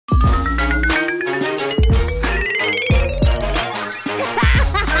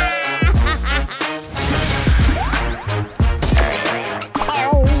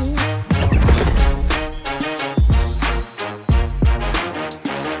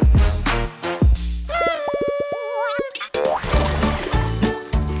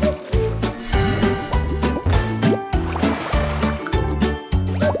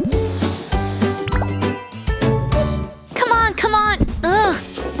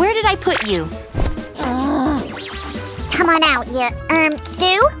put you? Come on out,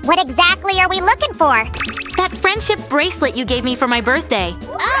 Sue? What exactly are we looking for? That friendship bracelet you gave me for my birthday.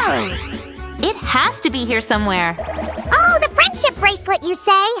 Oh! It has to be here somewhere. Oh, the friendship bracelet, you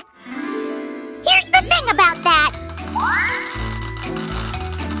say? Here's the thing about that.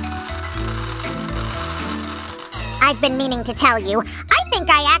 I've been meaning to tell you. I think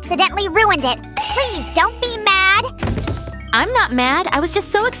I accidentally ruined it. Please, don't be mad. I'm not mad. I was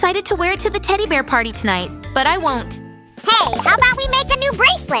just so excited to wear it to the teddy bear party tonight. But I won't. Hey, how about we make a new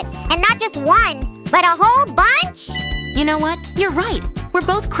bracelet? And not just one, but a whole bunch? You know what? You're right. We're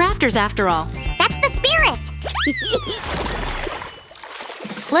both crafters after all. That's the spirit.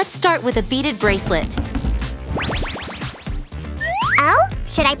 Let's start with a beaded bracelet. Oh?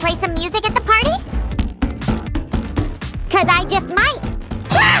 Should I play some music at the party? 'Cause I just might.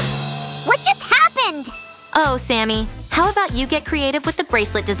 Ah! What just happened? Oh, Sammy. How about you get creative with the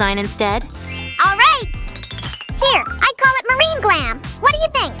bracelet design instead? All right. Here, I call it marine glam. What do you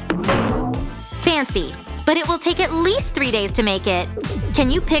think? Fancy. But it will take at least 3 days to make it.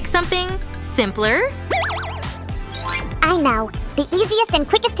 Can you pick something simpler? I know. The easiest and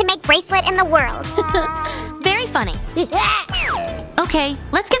quickest to make bracelet in the world. Very funny. Okay,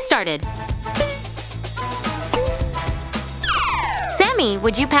 let's get started. Sammy,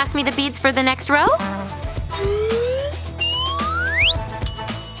 would you pass me the beads for the next row?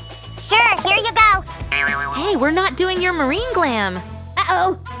 Sure, here you go. Hey, we're not doing your marine glam.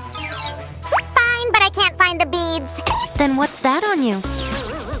 Uh-oh. Fine, but I can't find the beads. Then what's that on you?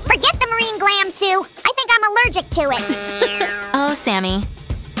 Forget the marine glam, Sue. I think I'm allergic to it. Oh, Sammy.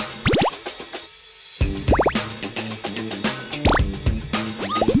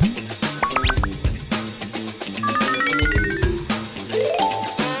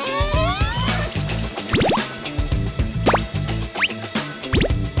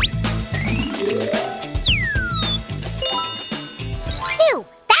 Sue,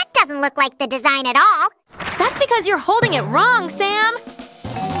 that doesn't look like the design at all. That's because you're holding it wrong, Sam.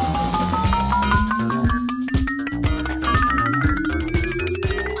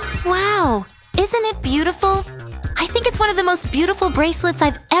 Wow, isn't it beautiful? I think it's one of the most beautiful bracelets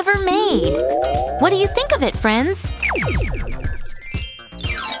I've ever made. What do you think of it, friends?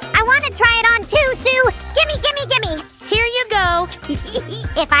 I want to try it on too, Sue. Gimme, gimme, gimme. Here you go.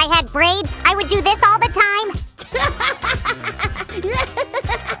 If I had braids, I would do this all the time.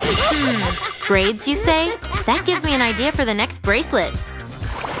 Braids, you say? That gives me an idea for the next bracelet.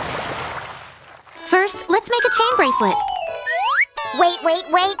 First, let's make a chain bracelet. Wait.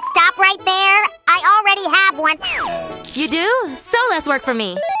 Stop right there. I already have one. You do? So less work for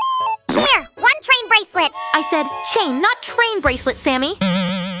me. Here, one train bracelet. I said chain, not train bracelet, Sammy.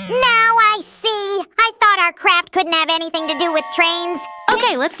 Now I see. I thought our craft couldn't have anything to do with trains.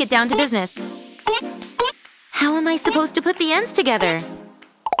 Okay, let's get down to business. How am I supposed to put the ends together?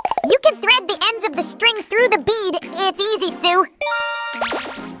 You can thread the ends of the string through the bead. It's easy, Sue.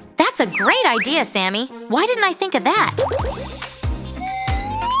 That's a great idea, Sammy. Why didn't I think of that?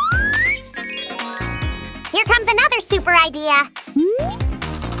 Here comes another super idea.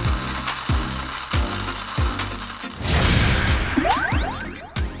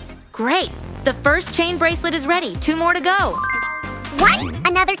 Great! The first chain bracelet is ready. 2 more to go. What?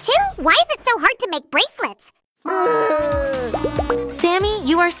 Another 2? Why is it so hard to make bracelets? Sammy,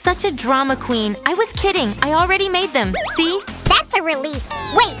 you are such a drama queen. I was kidding. I already made them. See? That's a relief.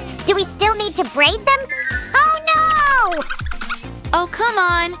 Wait, do we still need to braid them? Oh no! Oh, come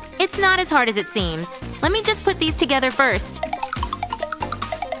on. It's not as hard as it seems. Let me just put these together first.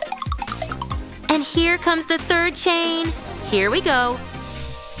 And here comes the 3rd chain. Here we go.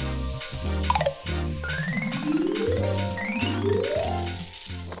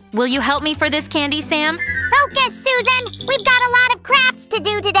 Will you help me for this candy, Sam? Focus, Susan! We've got a lot of crafts to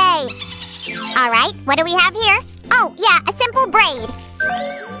do today. All right, what do we have here? Oh, yeah, a simple braid.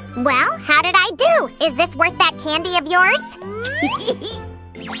 Well, how did I do? Is this worth that candy of yours?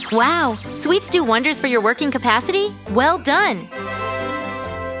 Wow, sweets do wonders for your working capacity? Well done!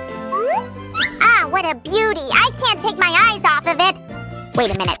 Ah, what a beauty! I can't take my eyes off of it. Wait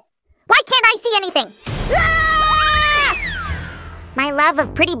a minute. Why can't I see anything? Ah! My love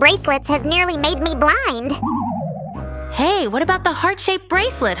of pretty bracelets has nearly made me blind. Hey, what about the heart-shaped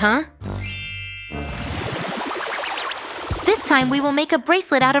bracelet, huh? This time we will make a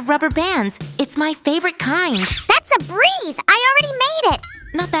bracelet out of rubber bands. It's my favorite kind. That's a breeze! I already made it!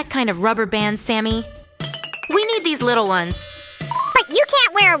 Not that kind of rubber band, Sammy. We need these little ones. But you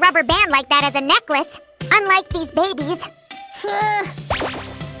can't wear a rubber band like that as a necklace, unlike these babies.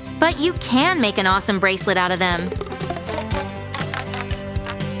 But you can make an awesome bracelet out of them.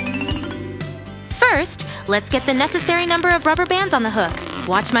 let's get the necessary number of rubber bands on the hook.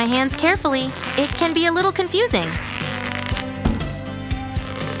 Watch my hands carefully. It can be a little confusing.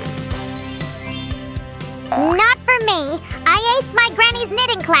 Not for me. I aced my granny's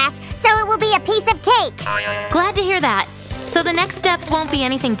knitting class, so it will be a piece of cake. Glad to hear that. So the next steps won't be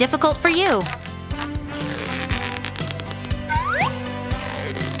anything difficult for you.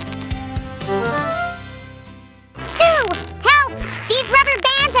 Sue, help! These rubber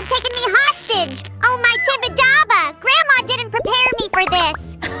bands have taken me hostage. Oh, my tibidaba! Grandma didn't prepare me for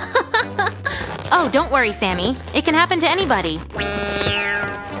this. Oh, don't worry, Sammy. It can happen to anybody.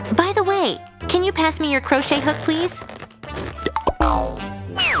 By the way, can you pass me your crochet hook, please?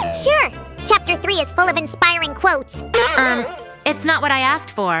 Sure. Chapter 3 is full of inspiring quotes. It's not what I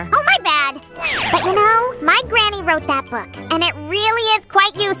asked for. Oh, my bad. But you know, my granny wrote that book, and it really is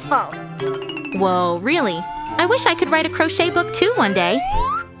quite useful. Whoa, really? I wish I could write a crochet book too one day.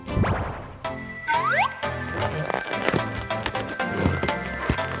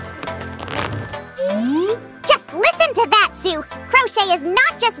 Just listen to that, Sue. Crochet is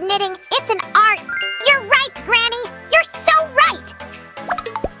not just knitting, it's an art. You're right, Granny. You're so right.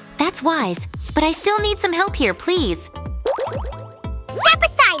 That's wise, but I still need some help here, please. Step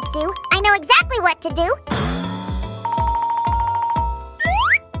aside, Sue. I know exactly what to do.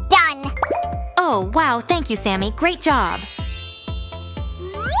 Done. Oh, wow, thank you, Sammy. Great job.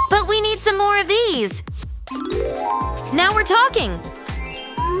 But we need some more of these. Now we're talking.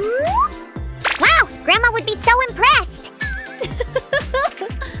 Wow, Grandma would be so impressed.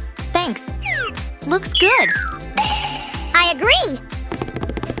 Thanks. Looks good. I agree.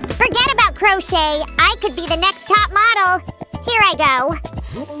 Forget about crochet. I could be the next top model. Here I go.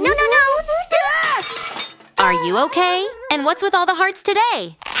 No. Are you okay? And what's with all the hearts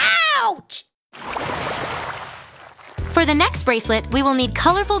today? Ouch! For the next bracelet, we will need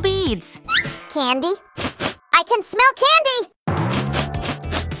colorful beads. Candy? I can smell candy!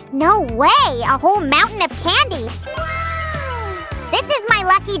 No way! A whole mountain of candy! This is my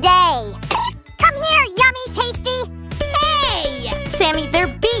lucky day! Come here, yummy tasty! Hey! Sammy, they're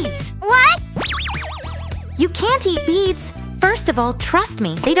beads. What? You can't eat beads. First of all, trust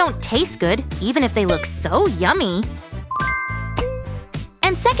me, they don't taste good, even if they look so yummy.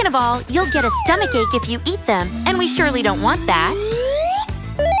 And second of all, you'll get a stomachache if you eat them, and we surely don't want that.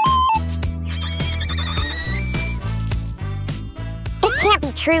 It can't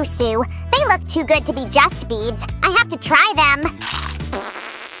be true, Sue. They look too good to be just beads. I have to try them.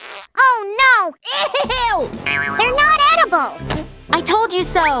 Oh, no! Ew! They're not edible! I told you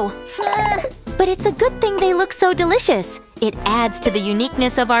so! But it's a good thing they look so delicious. It adds to the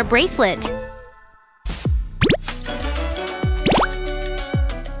uniqueness of our bracelet.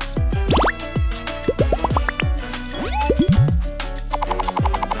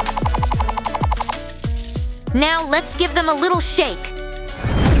 Now let's give them a little shake.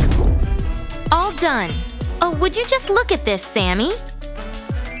 All done. Oh, would you just look at this, Sammy?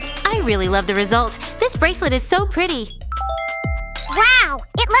 I really love the result. This bracelet is so pretty. Wow!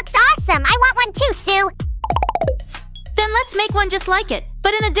 It looks awesome! I want one too, Sue! Then let's make one just like it,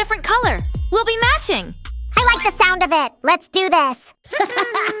 but in a different color. We'll be matching. I like the sound of it. Let's do this.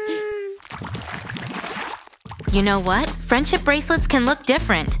 You know what? Friendship bracelets can look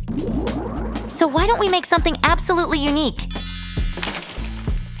different. So why don't we make something absolutely unique?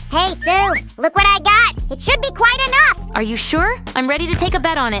 Hey, Sue! Look what I got! It should be quite enough! Are you sure? I'm ready to take a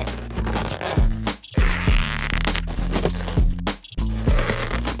bet on it.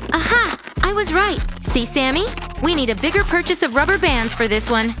 Aha! I was right. See, Sammy? We need a bigger purchase of rubber bands for this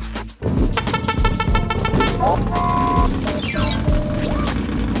one.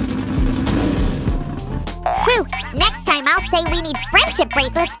 Whew! Next time I'll say we need friendship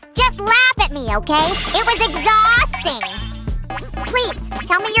bracelets. Just laugh at me, okay? It was exhausting! Please,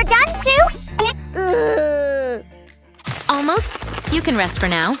 tell me you're done, Sue? Almost. You can rest for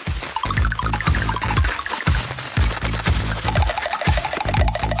now.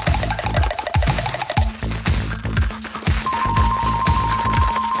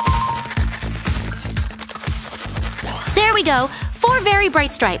 There we go. 4 very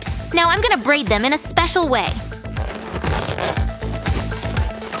bright stripes. Now I'm gonna braid them in a special way.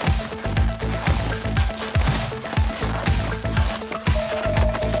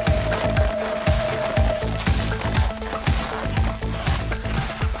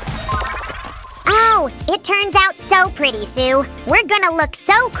 Oh, it turns out so pretty, Sue. We're gonna look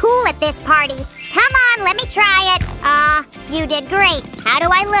so cool at this party. Come on, let me try it. You did great. How do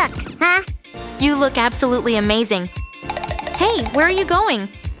I look, huh? You look absolutely amazing. Hey, where are you going?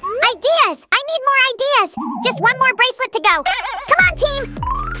 Ideas! I need more ideas! Just one more bracelet to go. Come on, team!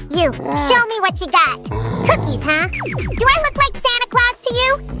 You, show me what you got. Cookies, huh? Do I look like Santa Claus to you?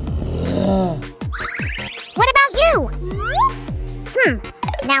 What about you?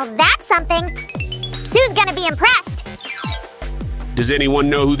 Now that's something. Sue's gonna be impressed. Does anyone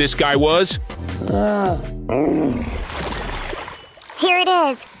know who this guy was? Here it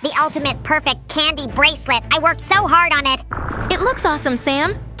is, the ultimate perfect candy bracelet. I worked so hard on it. It looks awesome,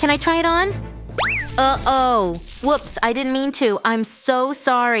 Sam. Can I try it on? Uh-oh. Whoops, I didn't mean to. I'm so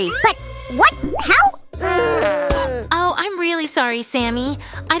sorry. But what? How? Oh, I'm really sorry, Sammy.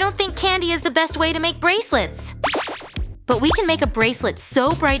 I don't think candy is the best way to make bracelets. But we can make a bracelet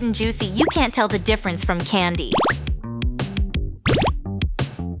so bright and juicy you can't tell the difference from candy.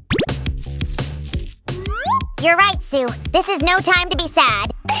 You're right, Sue. This is no time to be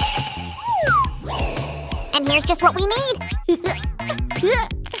sad. And here's just what we need.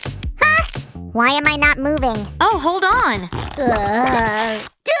 Huh? Why am I not moving? Oh, hold on.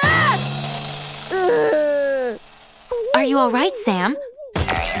 Are you all right, Sam?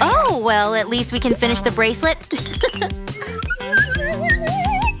 Oh, well, at least we can finish the bracelet.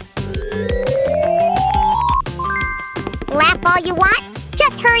 Laugh all you want.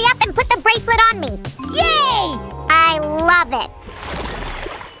 Just hurry up and put the bracelet on me. Yay! I love it.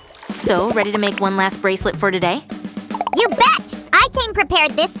 So, ready to make one last bracelet for today? You bet! I came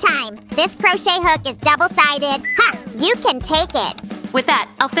prepared this time. This crochet hook is double-sided. Ha! You can take it. With that,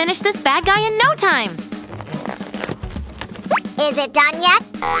 I'll finish this bad guy in no time. Is it done yet?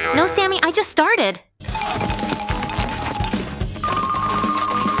 No, Sammy, I just started.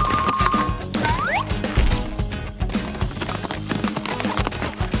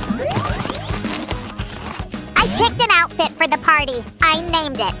 I picked an outfit for the party. I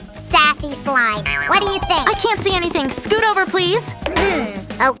named it Sassy Slime. What do you think? I can't see anything. Scoot over, please.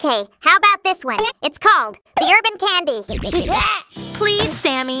 Okay. How about this one? It's called the Urban Candy. Please,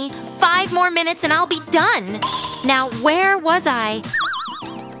 Sammy. 5 more minutes and I'll be done. Now, where was I?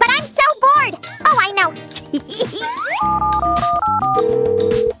 But I'm so bored. Oh, I know.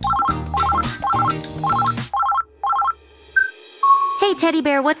 Hey, Teddy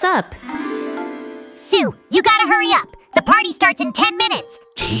Bear, what's up? Sue, you gotta hurry up. The party starts in 10 minutes.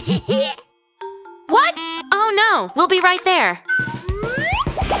 What? Oh, no. We'll be right there.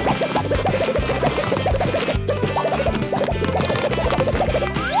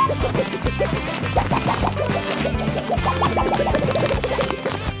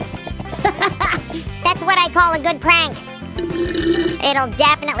 That's what I call a good prank. It'll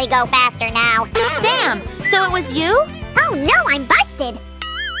definitely go faster now. Sam, so it was you? Oh no, I'm busted.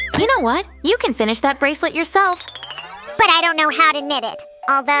 You know what? You can finish that bracelet yourself. But I don't know how to knit it.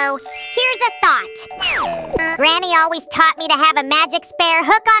 Although, here's a thought. Granny always taught me to have a magic spare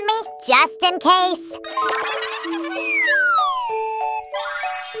hook on me, just in case.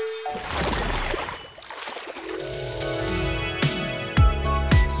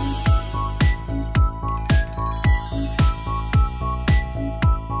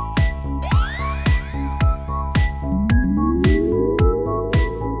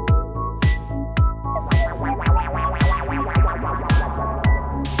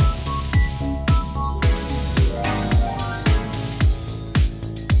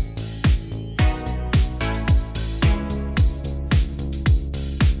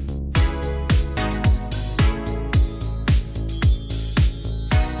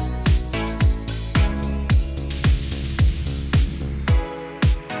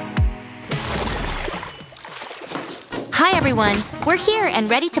 Hi, everyone. We're here and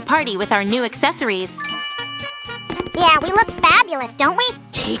ready to party with our new accessories. Yeah, we look fabulous, don't we?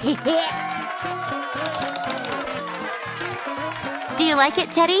 Do you like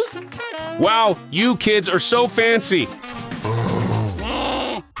it, Teddy? Wow, you kids are so fancy. Now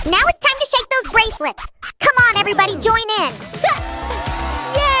it's time to shake those bracelets. Come on, everybody, join in.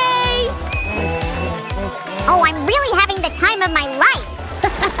 Yay! Oh, I'm really having the time of my life.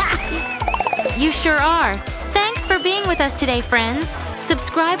 You sure are. Thanks for being with us today, friends.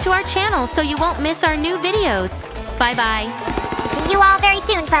 Subscribe to our channel so you won't miss our new videos. Bye-bye. See you all very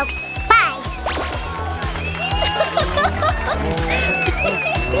soon, folks. Bye.